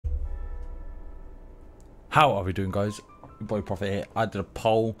How are we doing, guys? Your boy Prophet here. I did a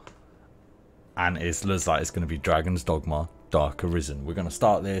poll and it looks like it's going to be Dragon's Dogma Dark Arisen. We're going to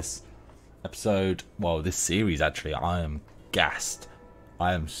start this episode, well, this series actually. I am gassed.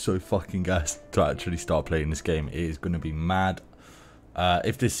 I am so fucking gassed to actually start playing this game. It is going to be mad.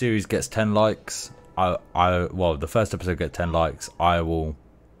 If this series gets 10 likes, well, the first episode gets 10 likes, I will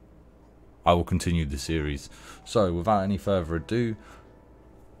continue the series. So without any further ado,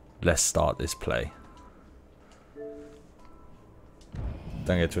 let's start this play.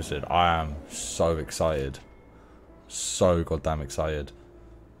 Don't get twisted, I am so excited. So goddamn excited.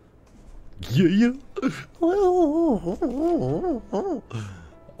 Yeah.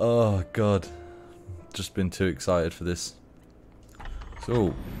 Oh god. Just been too excited for this.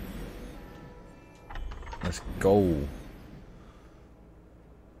 So let's go.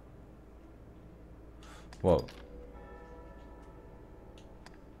 Whoa.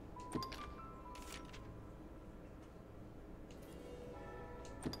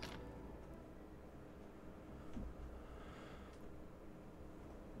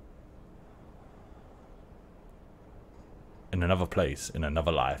 In another place, in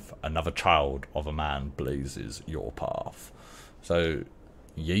another life, another child of a man blazes your path. So,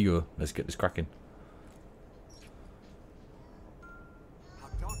 yeah, let's get this cracking.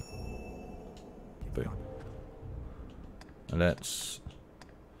 Boom. Let's...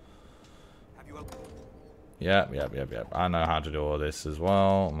 Yep. I know how to do all this as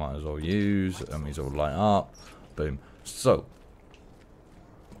well. Might as well use. These all light up. Boom. So,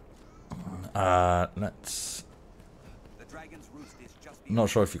 let's... Not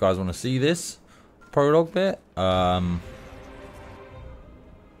sure if you guys want to see this prologue bit. Hi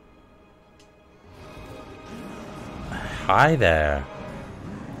there.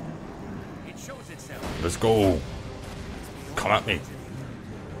 Let's go. Come at me.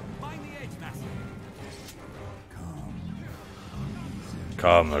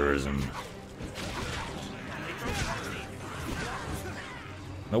 Come, Arisen.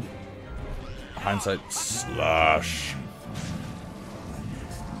 Nope. Hindsight slash.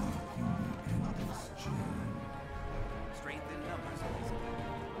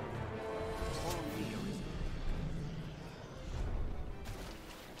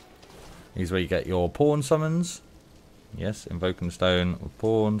 Here's where you get your pawn summons. Yes, invoking stone with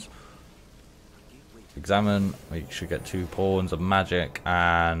pawns. Examine. You should get 2 pawns, a magic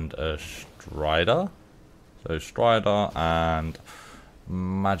and a strider. So strider and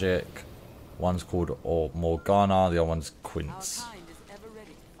magic. One's called Morgana, the other one's Quince.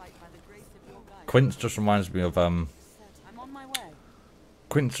 Quince just reminds me of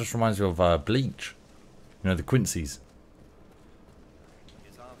Quince just reminds me of Bleach. You know, the Quincy's.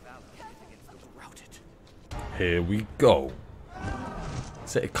 Here we go.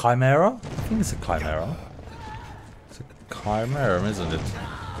 Is it a chimera? I think it's a chimera. It's a chimera, isn't it?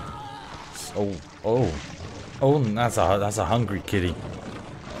 Oh, that's a hungry kitty.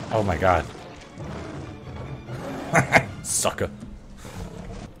 Oh my god. Sucker.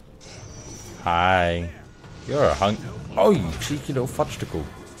 Hi. You're a oh, you cheeky little fudgeticle.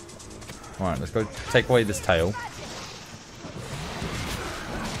 Alright, let's go take away this tail.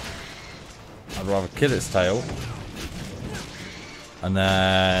 I'd rather kill its tail. And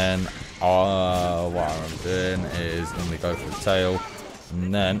then what I'm doing is normally go for the tail.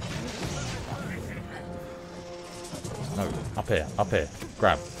 And then no, up here.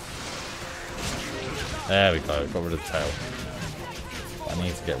 Grab. There we go, got rid of the tail. I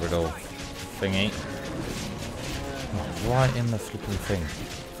need to get rid of thingy. Oh, right in the flipping thing.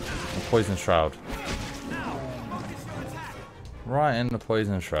 The poison shroud. Right in the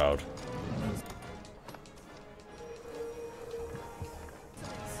poison shroud.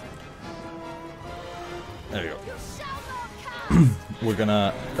 There we go. We're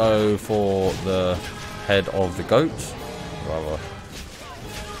gonna go for the head of the goat. Rather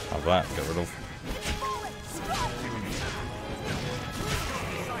have that, get rid of.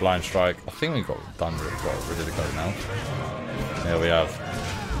 Blind strike. I think we got rid of the goat now. There we have.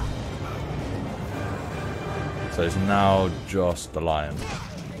 So it's now just the lion.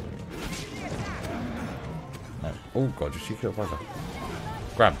 No. Oh god, just shoot it up.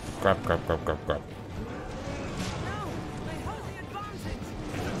 Grab.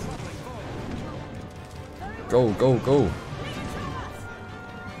 Go.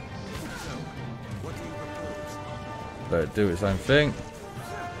 Let it do its own thing.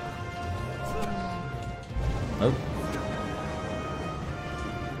 Nope.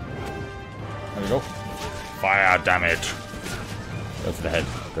 There we go. Fire damage. Go for the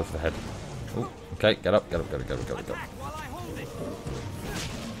head. Oh, okay, get up.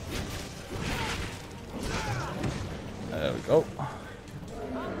 Oh.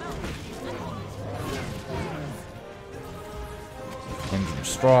 Hindrance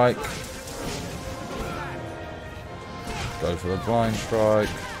strike. Go for the blind strike.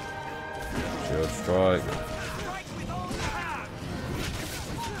 Shield strike.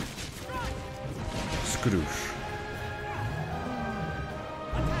 Skadoosh.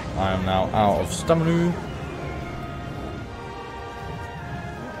 I am now out of stamina.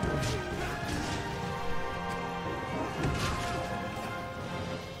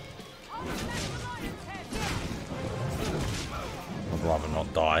 I'd rather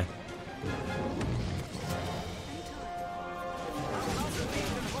not die.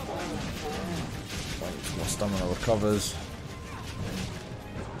 Wait till my stamina recovers.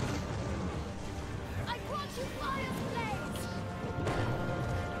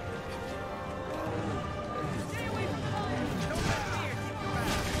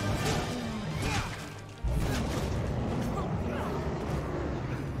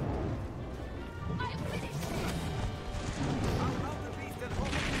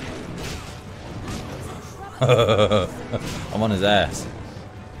 I'm on his ass.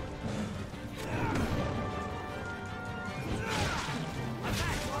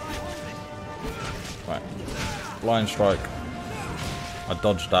 Right. Blind strike. I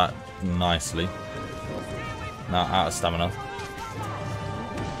dodged that nicely. Now out of stamina.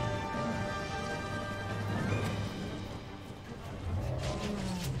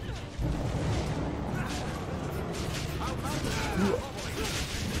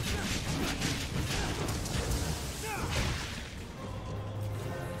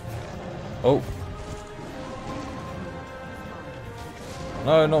 Oh.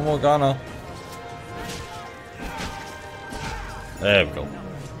 No, not Morgana. There we go.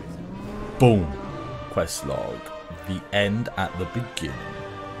 Boom. Quest log. The end at the beginning.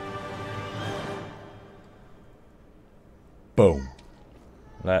 Boom.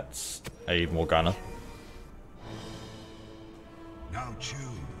 Let's aid Morgana. Now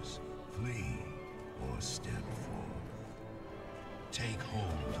choose, flee or step forth. Take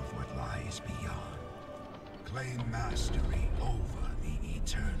hold of what lies beyond. Claim mastery over the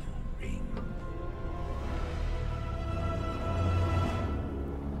eternal ring.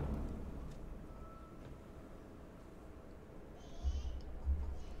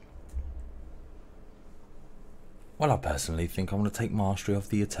 Well, I personally think I'm going to take mastery of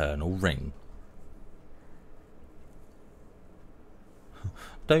the eternal ring.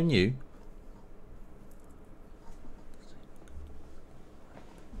 Don't you?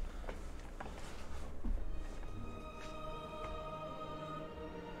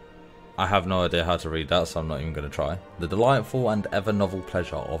 I have no idea how to read that, so I'm not even going to try. The delightful and ever novel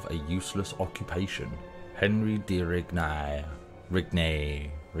pleasure of a useless occupation. Henry de Rignaire.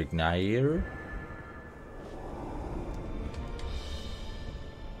 Rignaire?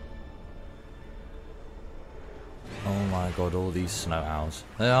 Oh my god, all these snow owls.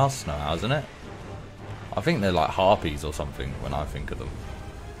 They are snow owls, isn't it? I think they're like harpies or something when I think of them.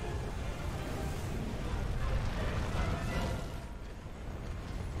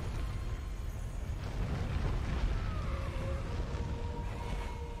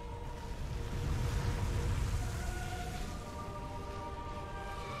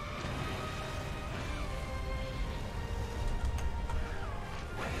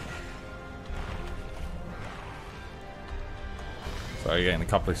 So you're getting a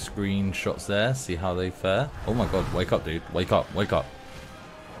couple of screenshots there, see how they fare. Oh my god, wake up dude, wake up, wake up.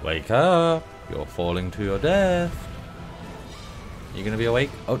 Wake up, you're falling to your death. You gonna be awake?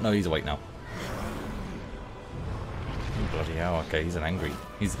 Oh no, he's awake now. Oh, bloody hell, okay, he's an angry.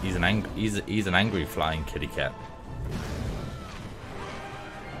 He's an angry flying kitty cat.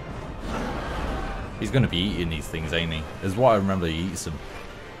 He's gonna be eating these things, ain't he? Is what I remember he eats them.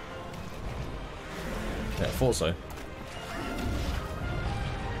 Yeah, I thought so.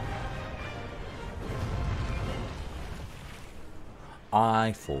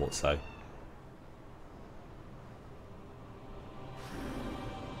 I thought so.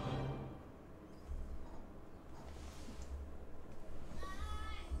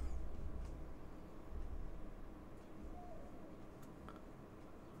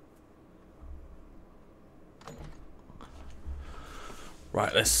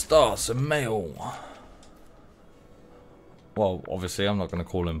 Right, let's start some mail. Well, obviously I'm not going to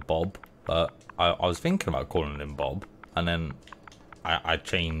call him Bob, but I was thinking about calling him Bob, and then I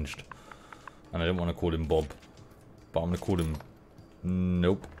changed, and I didn't want to call him Bob, but I'm going to call him...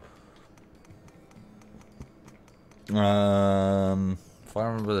 Nope. If I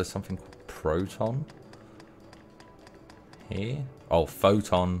remember, there's something called Proton. here? Oh,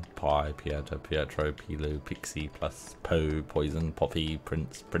 Photon, Pi, Pietro, Pilu, Pixie, Plus, Poe, Poison, Poppy,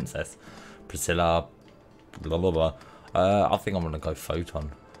 Prince, Princess, Priscilla, blah blah blah. I think I'm gonna go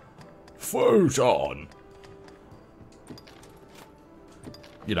Photon. Photon!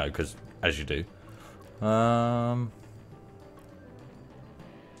 You know, because as you do.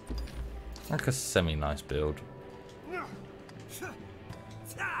 Like a semi-nice build.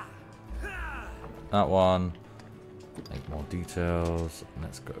 That one. Make more details.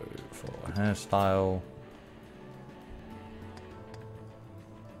 Let's go for a hairstyle.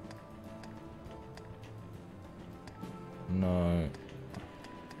 No.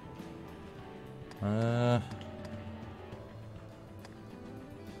 Like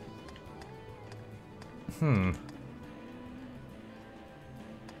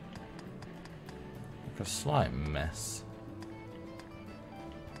a slight mess.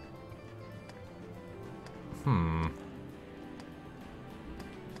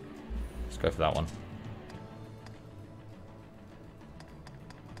 Let's go for that one.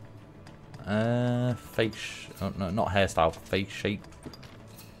 Face. Oh, no, not hairstyle. Face shape.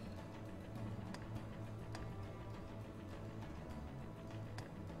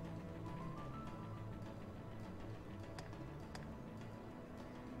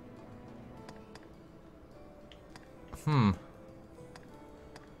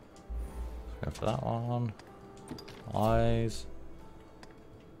 Let's go for that one. Eyes.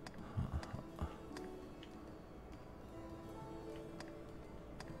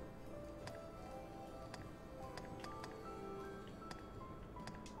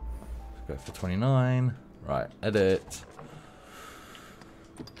 Go for 29. Right, edit.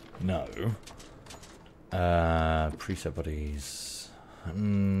 No. Preset bodies.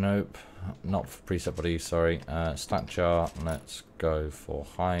 Nope. Not for preset bodies, sorry. Stature. Let's go for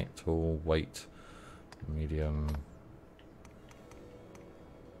height, tall, weight, medium.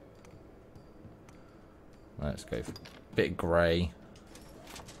 Let's go for a bit grey.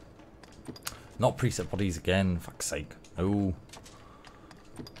 Not preset bodies again, fuck's sake. Oh.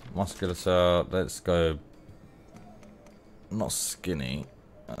 Muscular, let's go not skinny,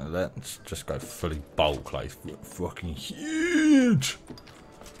 let's just go fully bulk, like fucking huge.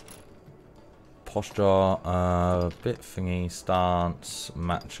 Posture, bit thingy, stance,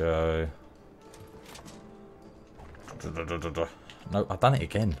 macho. No, I've done it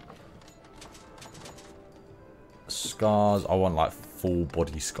again. Scars, I want like full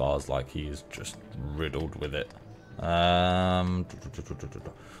body scars, like he is just riddled with it. I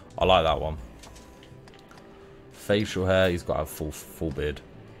like that one. Facial hair, he's got a full beard.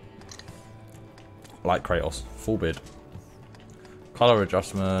 Like Kratos, full beard. Color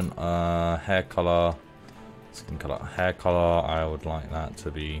adjustment, hair color, skin color, hair color. I would like that to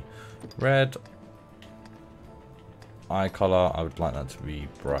be red. Eye color, I would like that to be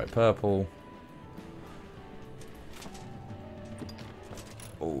bright purple.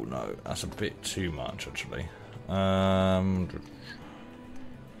 Oh no, that's a bit too much actually.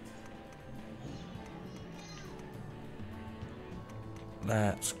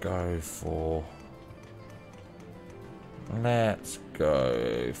 Let's go for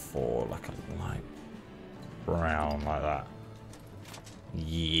like a light brown like that.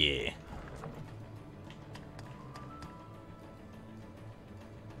 Yeah.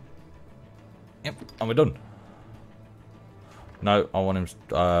 Yep, and we're done. No, I want him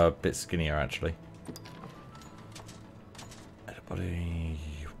a bit skinnier actually. Body,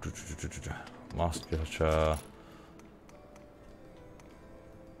 musculature.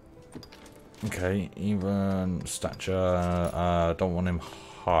 Okay, even stature. Don't want him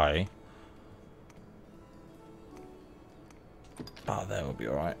high. Oh, there will be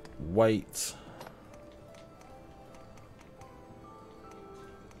alright. Weight.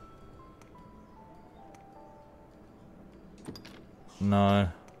 No.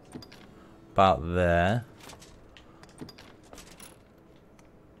 About there.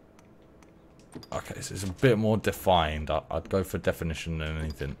 Okay, so it's a bit more defined. I'd go for definition than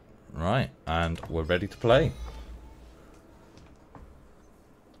anything. Right, and we're ready to play.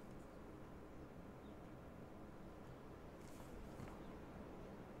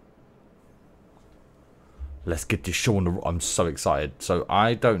 Let's get this show on the... I'm so excited. So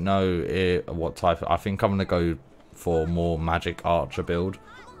I don't know what type... I think I'm going to go for more magic archer build.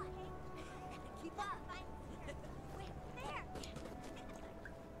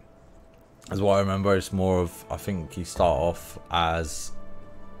 As what I remember, it's more of... I think you start off as...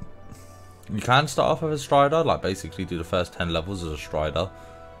 You can start off as a strider, like basically do the first 10 levels as a strider.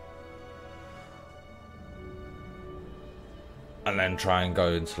 And then try and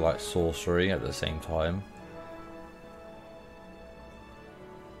go into like sorcery at the same time.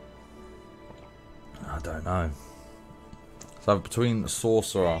 don't know. So between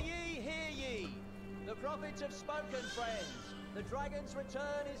sorcerer. Hear ye! The prophets have spoken, friends. The dragon's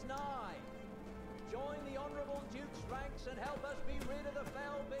return is nigh. Join the honourable Duke's ranks and help us be rid of the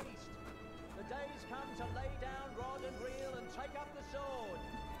fell beast. The day's come to lay down rod and reel and take up the sword.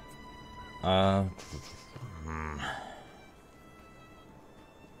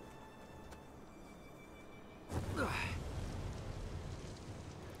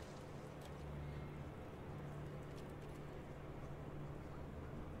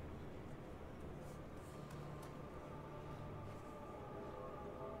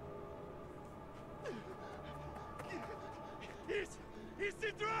 It's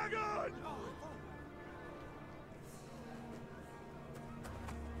the dragon!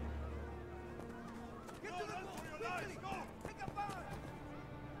 Get to the boat! Quickly! Go! Take a boat!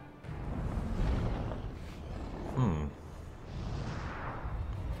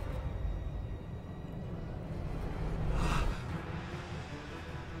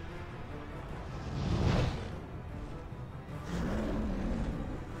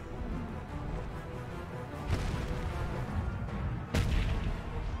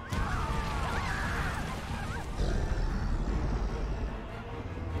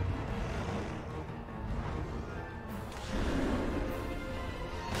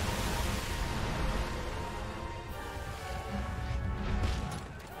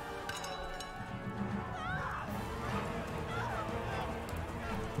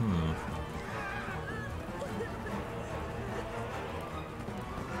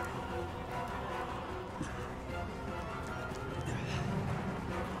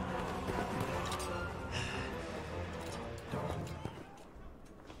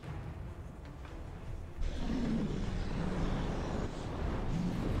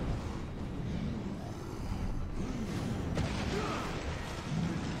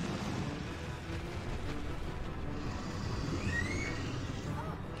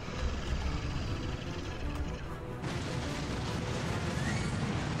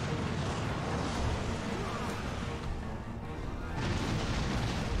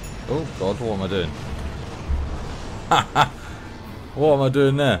 Oh god, what am I doing? What am I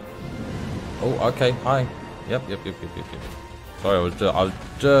doing there? Oh, okay, hi. Yep. Sorry, I was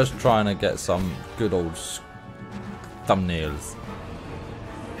just trying to get some good old thumbnails.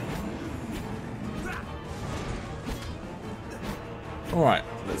 Alright,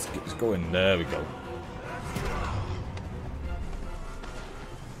 let's go in. There we go.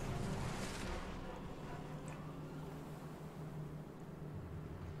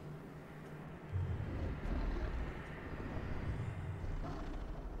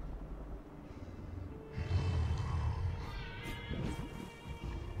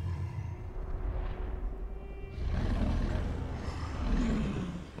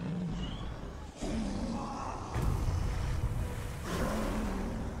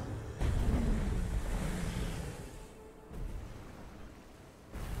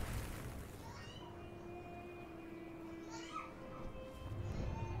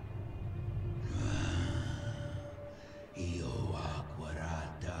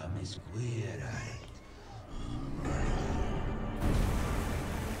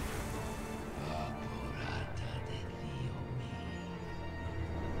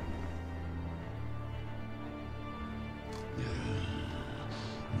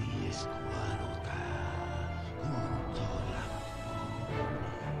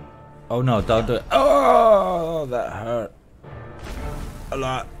 Oh no, don't do it. Oh, that hurt a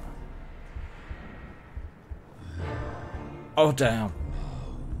lot. Oh damn.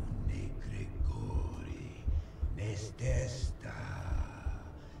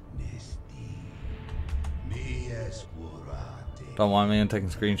 Don't mind me, I'm taking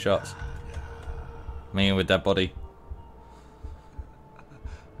screenshots. Me with dead body.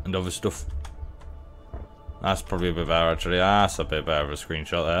 And other stuff. That's probably a bit better actually. That's a bit better of a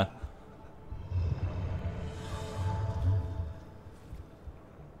screenshot there.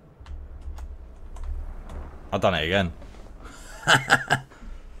 I've done it again.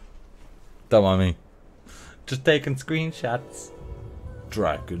 Don't mind me. Just taking screenshots.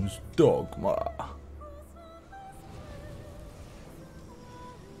 Dragon's Dogma.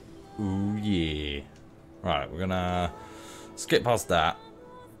 Ooh yeah. Right, we're gonna skip past that.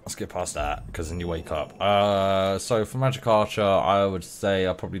 I'll skip past that because then you wake up. So for Magic Archer, I would say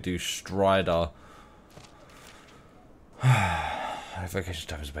I'll probably do Strider. Vocation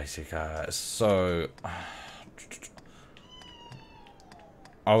type is basic. So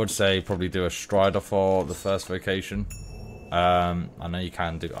I would say probably do a Strider for the first vocation. I know you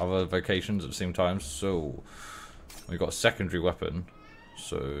can do other vocations at the same time. So we got a secondary weapon.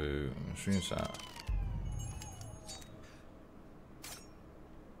 So let's use that.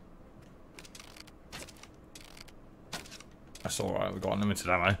 That's alright, we've got unlimited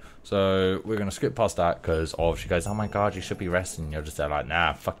ammo. So we're going to skip past that because she goes, oh my god, you should be resting. You're just there like,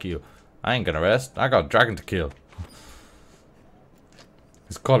 nah, fuck you. I ain't going to rest. I got a dragon to kill.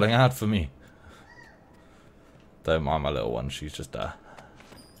 He's calling out for me. Don't mind my little one. She's just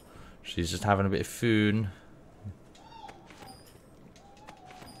having a bit of food.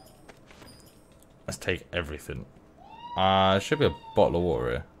 Let's take everything. There should be a bottle of water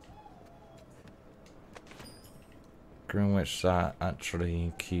here. Greenwich, that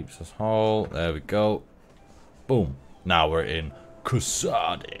actually keeps us whole. There we go. Boom. Now we're in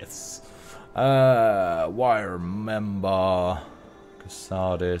Casadis. Why I remember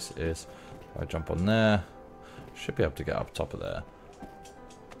Casadis is, if I jump on there, should be able to get up top of there.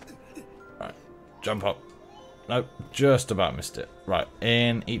 Right, jump up. Nope, just about missed it. Right,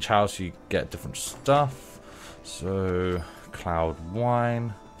 in each house you get different stuff. So, cloud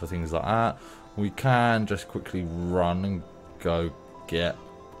wine, for things like that. We can just quickly run and go get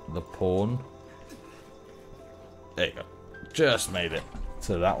the pawn. There you go. Just made it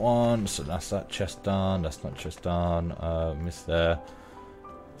to that one. So that's that chest done. That's not chest done. Missed there.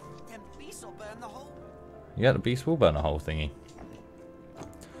 Yeah, the beast will burn the whole thingy.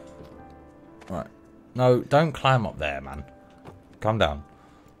 Right. No, don't climb up there, man. Calm down.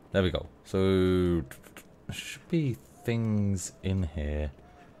 There we go. So, there should be things in here.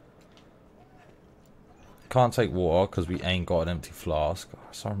 Can't take water because we ain't got an empty flask.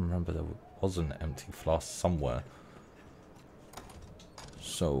 So I remember there was an empty flask somewhere.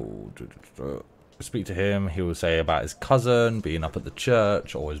 So, speak to him. He will say about his cousin being up at the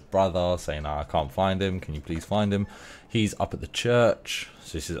church, or his brother saying, I can't find him. Can you please find him? He's up at the church.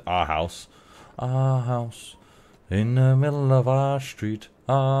 So this is our house. Our house. In the middle of our street.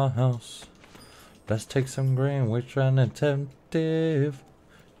 Our house. Let's take some Greenwich and attentive.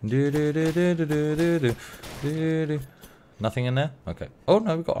 Nothing in there? Okay. Oh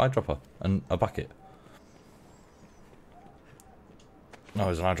no, we've got eyedropper and a bucket. No,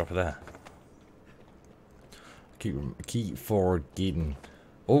 there's an eyedropper there. Keep forgetting.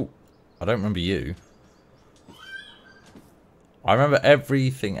 Oh, I don't remember you. I remember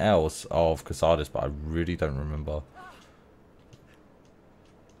everything else of Casadis, but I really don't remember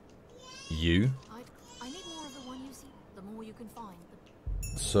you. I need more of the one you see. The more you can find.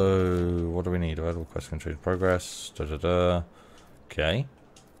 So, what do we need? Available quest control progress. Okay.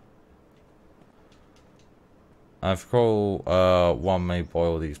 I've called one may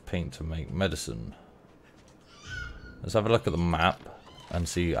boil these paint to make medicine. Let's have a look at the map and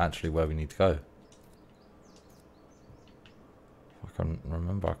see actually where we need to go. I can't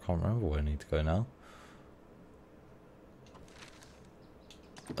remember where I need to go now.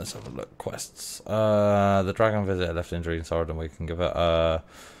 Let's have a look. Quests. The dragon visitor left injury inside, and we can give it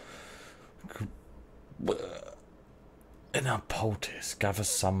in our poultice. Gather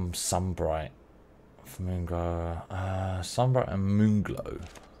some sunbright for moonglow. Sunbright and moonglow.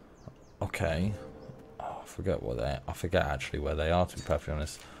 Okay. Oh, I forget actually where they are, to be perfectly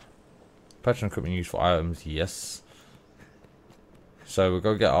honest. Purchase equipment used for items, yes. So we'll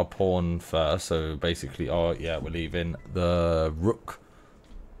go get our pawn first. So basically, oh yeah, we're leaving the rook.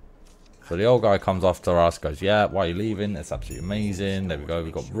 So the old guy comes after us, goes, yeah, why are you leaving? It's absolutely amazing. There we go.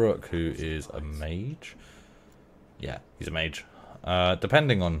 We've got Rook, who is a mage. Yeah, he's a mage.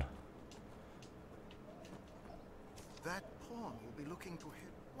 Depending on... That pawn will be looking to him.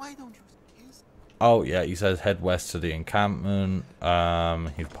 Why don't you... Oh, yeah, he says head west to the encampment.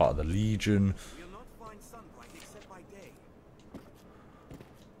 He's part of the Legion. You'll not find sunlight except by day.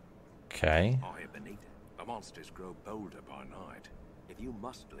 Okay. I am beneath it. The monsters grow bolder by night. If you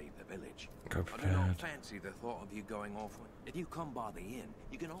must leave the village, Go I do prepared. not fancy the thought of you going off. If you come by the inn,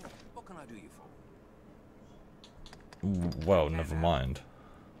 you can all. What can I do you for? Well, never mind.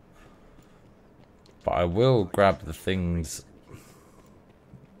 But I will grab the things.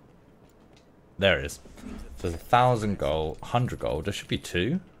 There it is. So there's 1,000 gold, 100 gold. There should be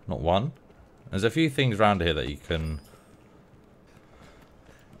 2, not 1. There's a few things around here that you can...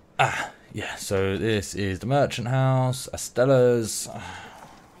 yeah, so this is the merchant house, Estella's.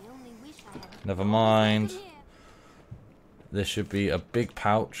 Never mind. There should be a big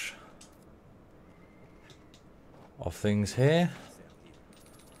pouch of things here.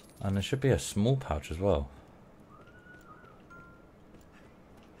 And there should be a small pouch as well.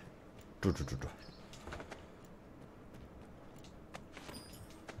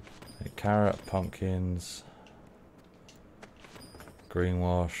 Carrot, pumpkins,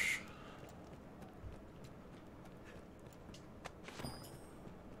 greenwash.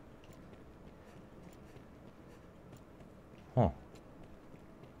 Huh.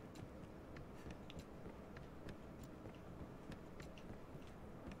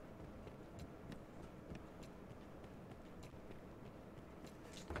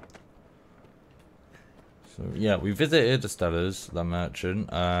 So yeah, we visited Estella's, the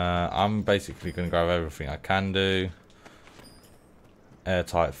merchant. I'm basically going to grab everything I can do.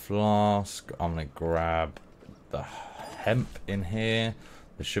 Airtight flask. I'm going to grab the hemp in here.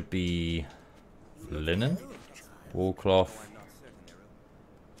 There should be linen, wool cloth.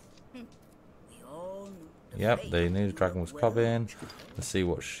 Yep, they knew the dragon was coming. Let's see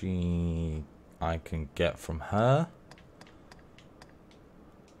what I can get from her.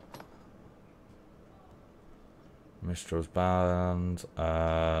 Mistral's band,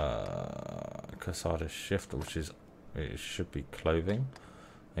 Casada's shift, which is, it should be clothing.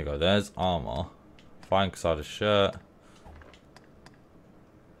 There you go, there's armor. Fine Casada's shirt.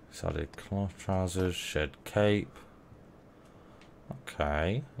 Casada's cloth trousers, shed cape.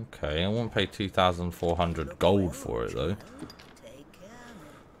 Okay, okay, I won't pay 2,400 gold for it though.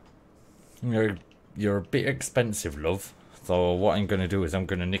 You're a bit expensive, love. So what I'm going to do is I'm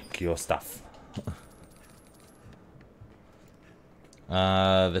going to nick your stuff.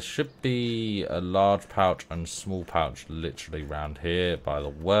 There should be a large pouch and small pouch literally round here by the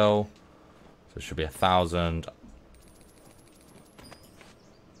well. So it should be 1,000.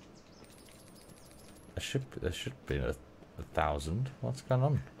 There should be a 1,000. What's going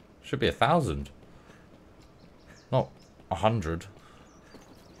on? Should be 1,000. Not 100.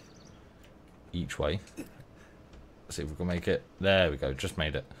 Each way. Let's see if we can make it. There we go. Just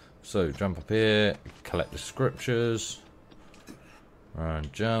made it. So jump up here. Collect the scriptures. Run,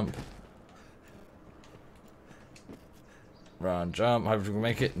 jump. Run, jump. Hope we can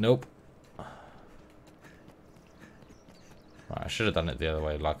make it. Nope. Right, I should have done it the other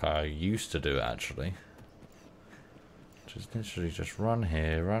way like I used to do it actually. Just literally just run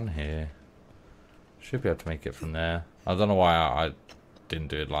here, run here. Should be able to make it from there. I don't know why I didn't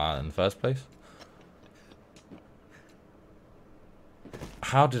do it like that in the first place.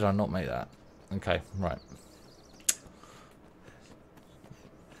 How did I not make that? Okay, right.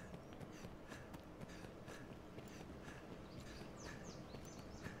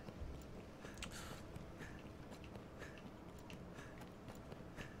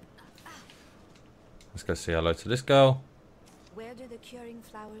 Let's go say hello to this girl. Where do the curing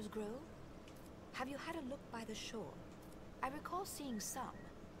flowers grow? Have you had a look by the shore? I recall seeing some,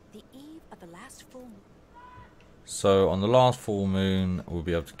 the eve of the last full moon. So on the last full moon, we'll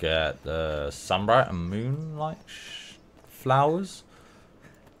be able to get the sunbright and moonlight flowers.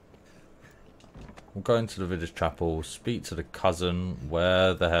 We'll go into the village chapel, speak to the cousin.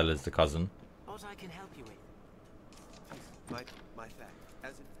 Where the hell is the cousin? What I can help you with? My fact,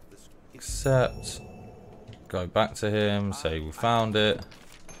 as in the Accept. Go back to him, say we found it.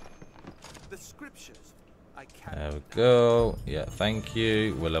 The scriptures. There we go. Yeah, thank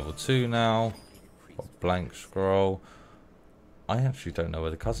you. We're level 2 now. Got blank scroll. I actually don't know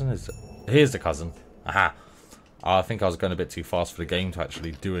where the cousin is. Here's the cousin. Aha. I think I was going a bit too fast for the game to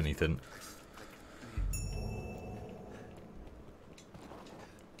actually do anything.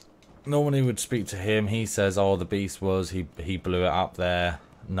 Normally would speak to him. He says, oh, the beast was, he blew it up there.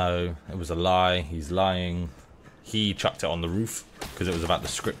 No, it was a lie. He's lying. He chucked it on the roof because it was about the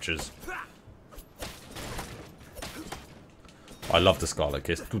scriptures. I love the Scarlet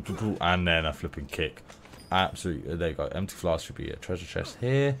Kiss. And then a flipping kick. Absolutely. There you go. Empty flask should be a treasure chest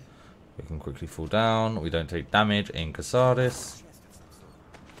here. We can quickly fall down. We don't take damage in Casadis.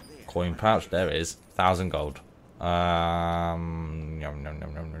 Coin pouch. There it is. 1,000 gold.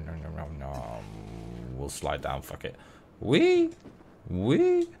 We'll slide down. Fuck it. Wee.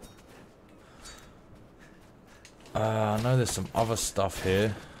 I know there's some other stuff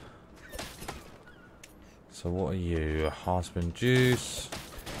here. So what are you? Husband juice.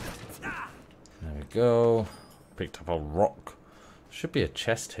 There we go. Picked up a rock. Should be a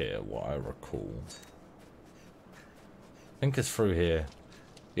chest here, what I recall. I think it's through here.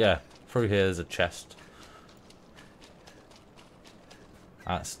 Yeah, through here is a chest.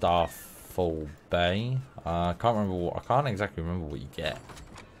 At Starfall Bay. I can't remember what. I can't exactly remember what you get.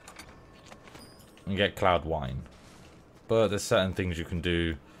 You get cloud wine, but there's certain things you can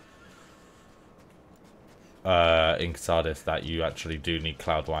do in Casadis that you actually do need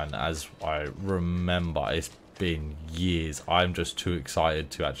cloud wine. As I remember, it's been years. I'm just too excited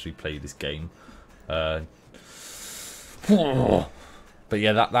to actually play this game. But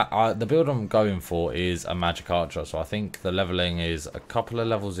yeah, the build I'm going for is a magic archer. So I think the leveling is a couple of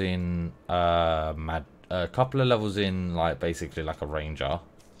levels in like basically like a ranger.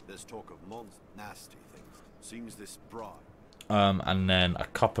 There's talk of nasty things. Seems this broad. And then a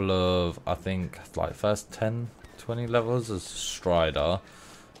couple of, I think like first 10, 20 levels as Strider.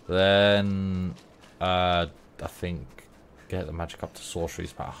 Then I think get the magic up to sorcery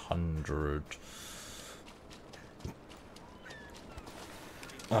is about 100.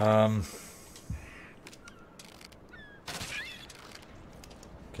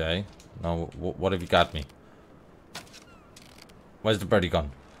 Okay. Now, what have you got me? Where's the birdie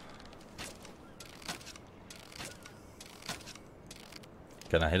gone?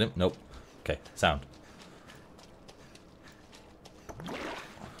 Can I hit him? Nope. Okay, sound.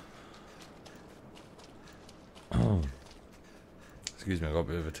 Excuse me, I got a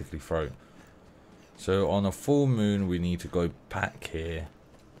bit of a tickly throat. So on a full moon, we need to go back here.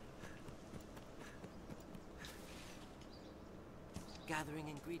 Gathering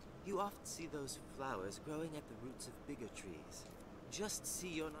ingredient. You often see those flowers growing at the roots of bigger trees. Just see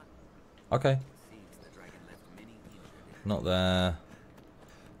you're not. Okay. Seems the dragon left many injured. Not there.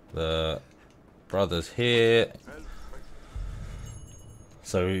 The brother's here.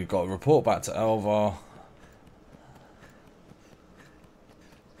 So we've got to report back to Elva.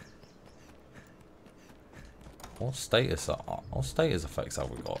 What status effects have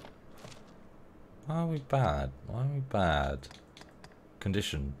we got? Why are we bad? Why are we bad?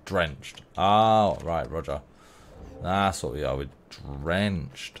 Condition drenched. Oh, right, Roger. That's what we are. We're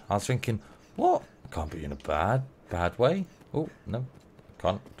drenched. I was thinking, what? Can't be in a bad way. Oh no,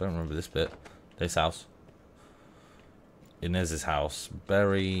 can't. Don't remember this bit. This house. Inez's house.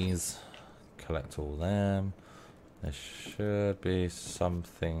 Berries. Collect all them. There should be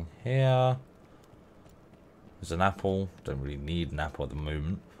something here. There's an apple. Don't really need an apple at the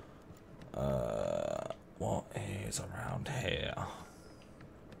moment. What is around here?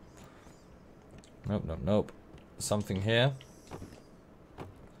 Nope, nope, nope. Something here.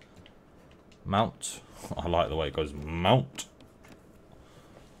 Mount. I like the way it goes. Mount.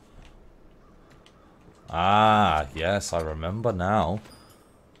 Ah, yes, I remember now.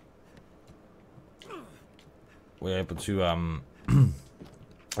 We're able to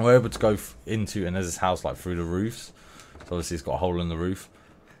we're able to go into Inez's house like through the roofs. So obviously it's got a hole in the roof.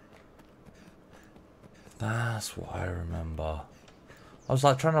 That's what I remember. I was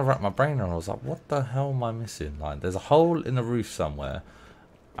like trying to wrap my brain around. I was like, what the hell am I missing? Like, there's a hole in the roof somewhere,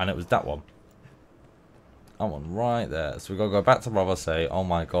 and it was that one. That one right there. So we gotta go back to brother. Say, oh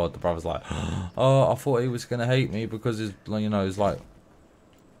my god. The brother's like, oh, I thought he was gonna hate me because his, you know, his like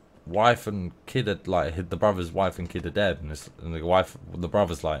wife and kid had like the brother's wife and kid are dead, and the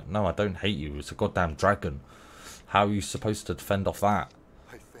brother's like, no, I don't hate you. It's a goddamn dragon. How are you supposed to defend off that?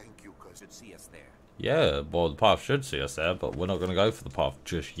 I thank you, cause Should see us there. Yeah, well, the path should see us there, but we're not going to go for the path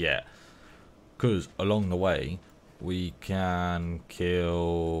just yet. Because along the way, we can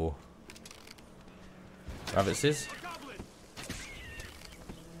kill rabbitses.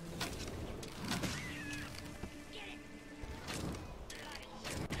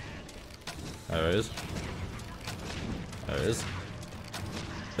 There it is. There it is.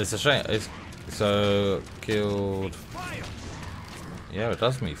 It's a shame. It's so killed. Yeah, it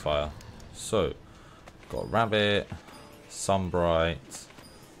does meet fire. So, got a rabbit, sunbright,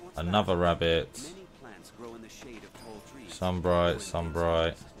 another rabbit, sunbright,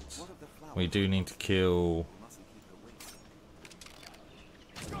 sunbright. We do need to kill.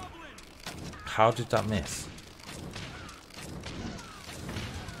 How did that miss?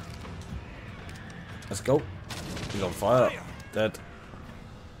 Let's go. He's on fire. Dead.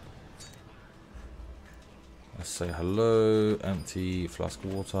 Let's say hello. Empty flask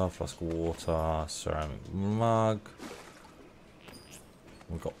of water, ceramic mug.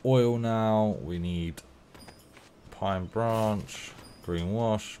 We've got oil now. We need pine branch, green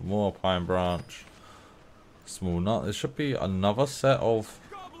wash, more pine branch, small nut. There should be another set of.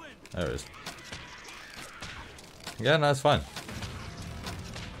 There it is. Yeah, no, it's fine.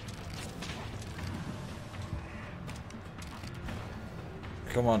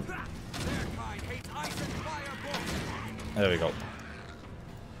 Come on. There we go.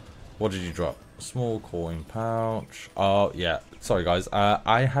 What did you drop? Small coin pouch. Oh, yeah. Sorry, guys.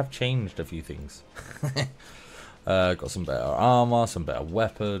 I have changed a few things. Got some better armor, some better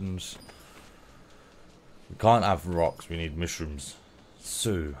weapons. We can't have rocks. We need mushrooms.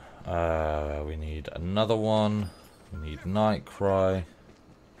 So, we need another one. We need night cry.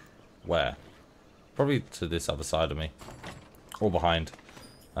 Where? Probably to this other side of me. Or behind.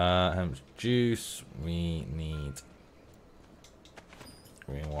 Hemp juice. We need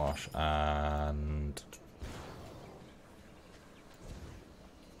green wash and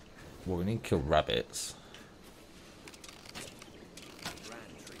well, we need to kill rabbits.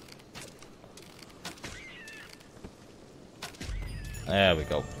 There we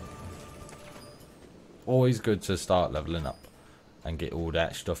go. Always good to start leveling up and get all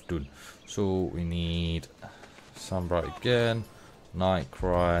that stuff done. So we need sunbright again, night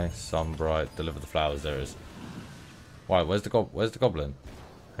cry, sunbright, deliver the flowers. There it is. Why? Where's the goblin?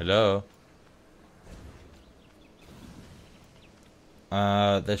 Hello.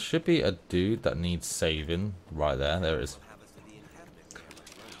 There should be a dude that needs saving right there. There it is.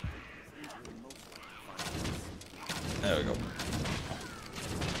 There we go.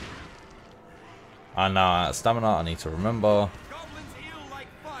 And now stamina I need to remember.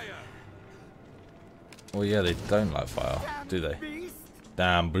 Well, yeah, they don't like fire, do they?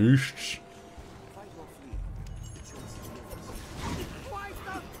 Damn beasts.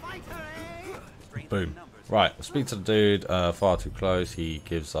 Boom. Right, we'll speak to the dude. Far too close. He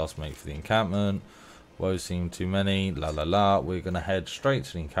gives us mate for the encampment. Woes seem too many. La la la. We're going to head straight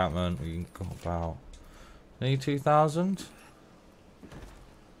to the encampment. We got about nearly 2,000.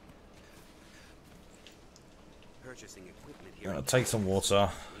 Gonna take some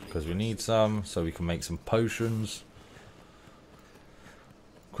water because we need some so we can make some potions.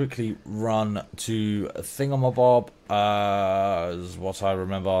 Quickly run to Thingamabob. As what I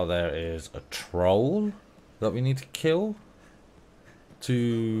remember, there is a troll that we need to kill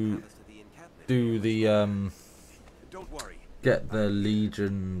to do the get the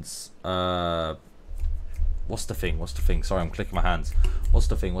legions. What's the thing? What's the thing? Sorry, I'm clicking my hands. What's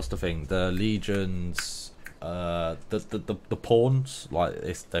the thing? What's the thing? The legions. The pawns, like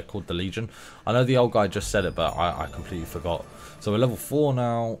they're called the Legion. I know the old guy just said it, but I completely forgot. So we're level 4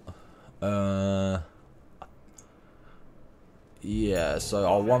 now. Yeah, so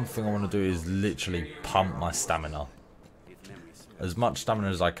our one thing I want to do is literally pump my stamina. As much stamina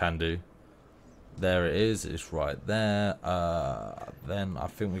as I can do. There it is, it's right there. Then I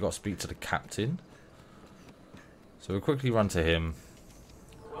think we got to speak to the captain. So we'll quickly run to him.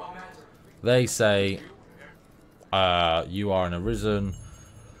 They say you are an Arisen.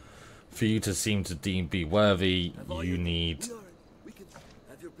 For you to seem to be worthy, you need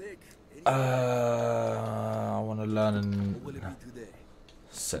I want to learn a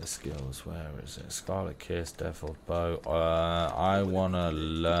set of skills. Where is it? Scarlet Kiss, Devil Bow. I want to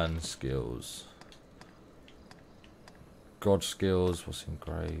learn skills. God skills. What's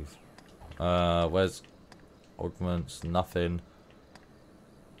engraved? Where's augments? Nothing.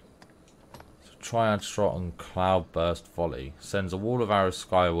 Triad Shot and Cloudburst Volley. Sends a wall of arrows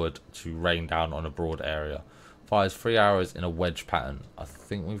skyward to rain down on a broad area. Fires 3 arrows in a wedge pattern. I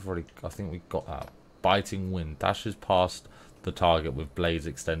think we got that. Biting Wind. Dashes past the target with blades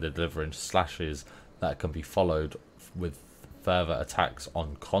extended, delivering slashes that can be followed with further attacks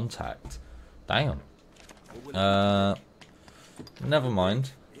on contact. Damn. Never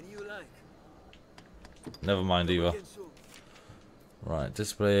mind. Never mind either. Right,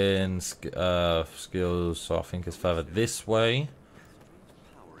 discipline, skills, so I think it's further this way.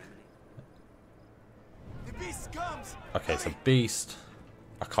 Okay, it's a beast.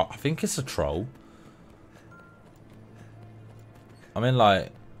 I think it's a troll. I'm in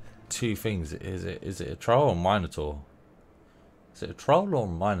like two things. Is it a troll or a minotaur? Is it a troll or a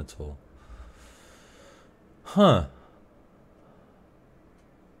minotaur? Huh.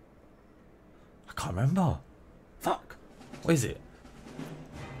 I can't remember. Fuck. What is it?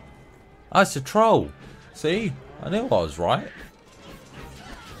 Oh, it's a troll. See? I knew I was right.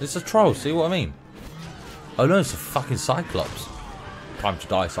 It's a troll. See what I mean? Oh no, it's a fucking Cyclops. Time to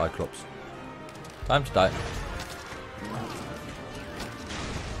die, Cyclops. Time to die.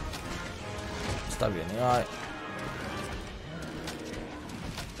 Stab you in the eye.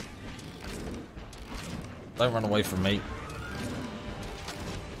 Don't run away from me.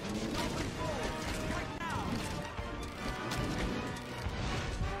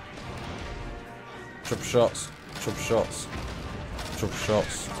 Triple shots, triple shots, triple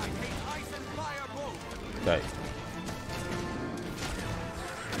shots. Okay.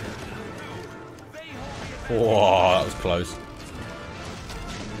 Whoa, that was close.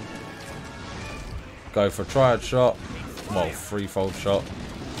 Go for a triad shot. Well, threefold shot.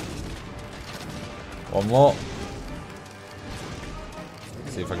 One more.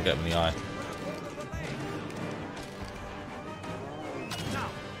 See if I can get him in the eye.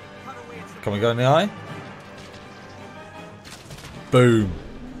 Can we go in the eye? Boom.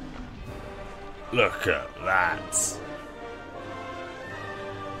 Look at that.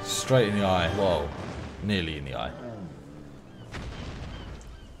 Straight in the eye. Whoa. Nearly in the eye.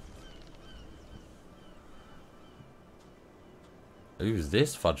 Who's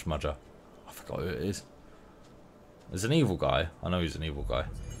this fudge mudger? I forgot who it is. There's an evil guy. I know he's an evil guy.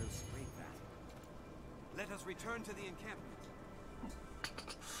 Let us return to the encampment.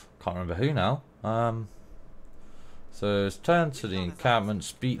 Can't remember who now. So it's turn to the encampment,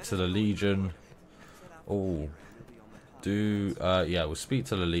 speak to the Legion. Oh, yeah, we'll speak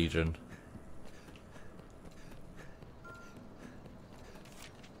to the Legion.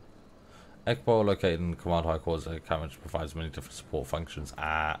 Ekpol, located in the Command High Quarters of the which provides many different support functions.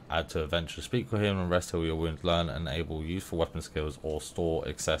 Add to adventure. Speak with him and rest heal your wounds. Learn and enable useful weapon skills or store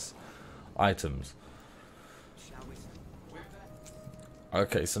excess items.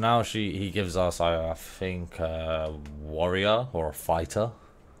 Okay, so now he gives us, I think, a warrior or a fighter.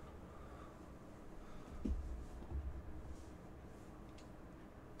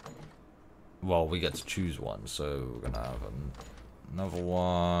 Well, we get to choose one, so we're gonna have another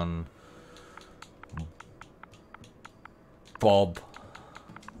one. Bob.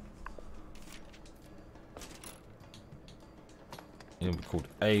 He'll be called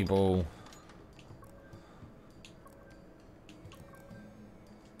Abel.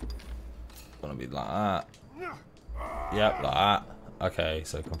 Gonna be like that. Yep, like that. Okay,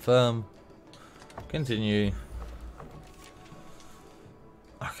 so confirm. Continue.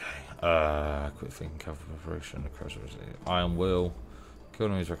 Okay. Quick thinking, cover preparation, Iron Will. Kill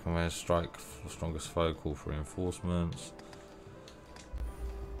enemies recommended. Strike for strongest foe. Call for reinforcements.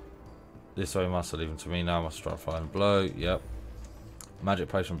 This way must leave them to me now. Must strike fire and blow. Yep. Magic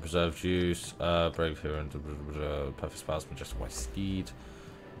potion preserves use. Brave hero and perfect spells. Majestic white steed.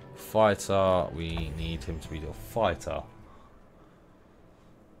 Fighter. We need him to be the fighter.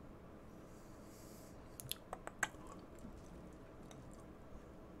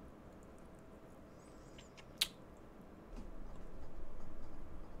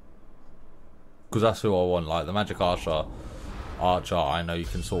 Because that's who I want. Like the magic archer, I know you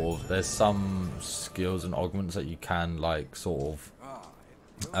can sort of. There's some skills and augments that you can like sort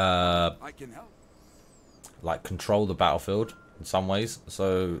of, like control the battlefield in some ways.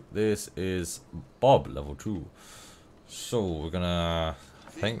 So this is Bob level 2. So we're gonna, I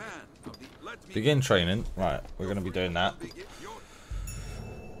think, begin training. Right, we're gonna be doing that.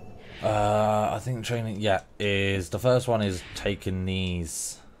 I think training, yeah, is the first one is taking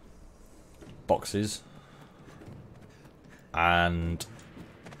these boxes and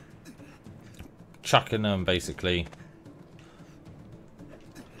chucking them basically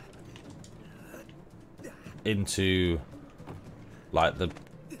into like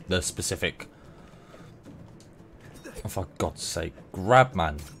the specific, oh, for God's sake, grab,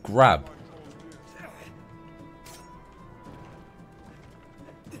 man, grab.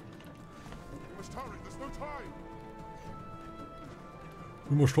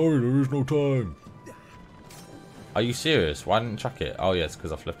 You must hurry, there is no time. Are you serious? Why didn't you chuck it? Oh yes,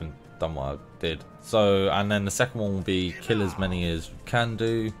 because I flipping done what I did. So, and then the second one will be kill as many as you can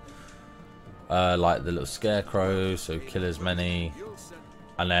do. Like the little scarecrow, so kill as many.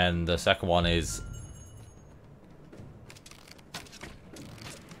 And then the second one is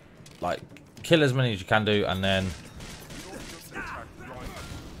like kill as many as you can do, and then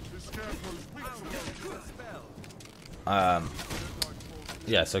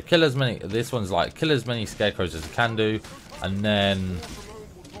yeah, so kill as many. This one's like kill as many scarecrows as you can do, and then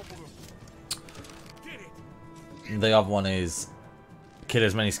the other one is kill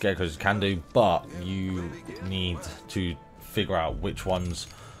as many scarecrows as you can do, but you need to figure out which ones.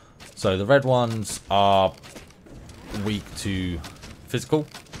 So the red ones are weak to physical.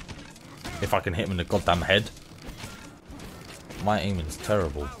 If I can hit them in the goddamn head. My aiming's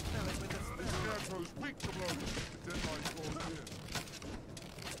terrible.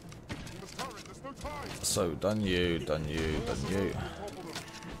 So done you, done you, done you.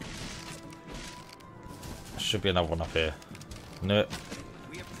 Should be another one up here. No.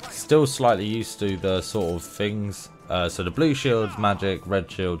 Still slightly used to the sort of things. So the blue shield's magic,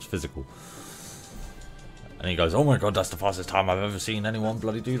 red shield's physical. And he goes, oh my god, that's the fastest time I've ever seen anyone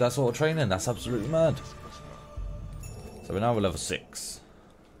bloody do that sort of training. That's absolutely mad. So we're now at level 6.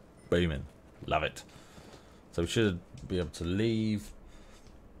 Booming. Love it. So we should be able to leave.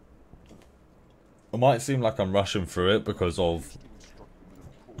 It might seem like I'm rushing through it because of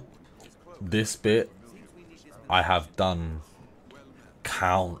this bit I have done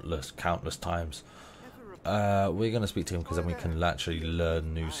countless times. We're going to speak to him because then we can actually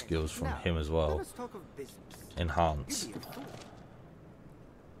learn new skills from him as well. Enhance.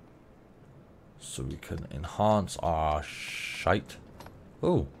 So we can enhance our shite.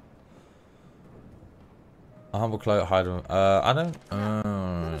 Oh. A humble cloak, hide. I don't.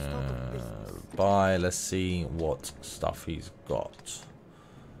 Buy. Let's see what stuff he's got.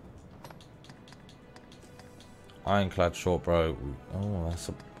 Ironclad short bow. Oh, that's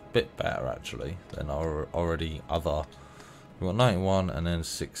a bit better actually than our already other. We got 91 and then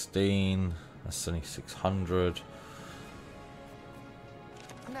 16. That's only 600.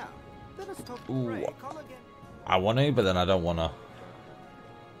 Ooh, I want to, but then I don't want to.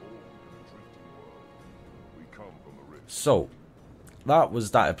 So, that was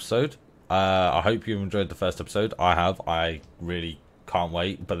that episode. I hope you enjoyed the first episode. I have. I really can't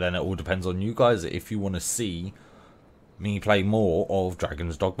wait. But then it all depends on you guys if you want to see me play more of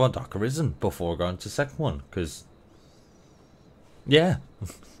Dragon's Dogma Dark Arisen before going to the second one. Because, yeah,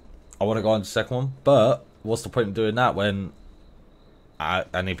 I want to go on to the second one. But what's the point in doing that when I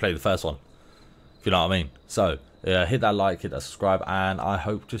need to play the first one? If you know what I mean. So, yeah, hit that like, hit that subscribe, and I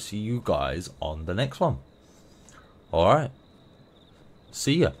hope to see you guys on the next one. Alright.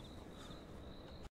 See ya.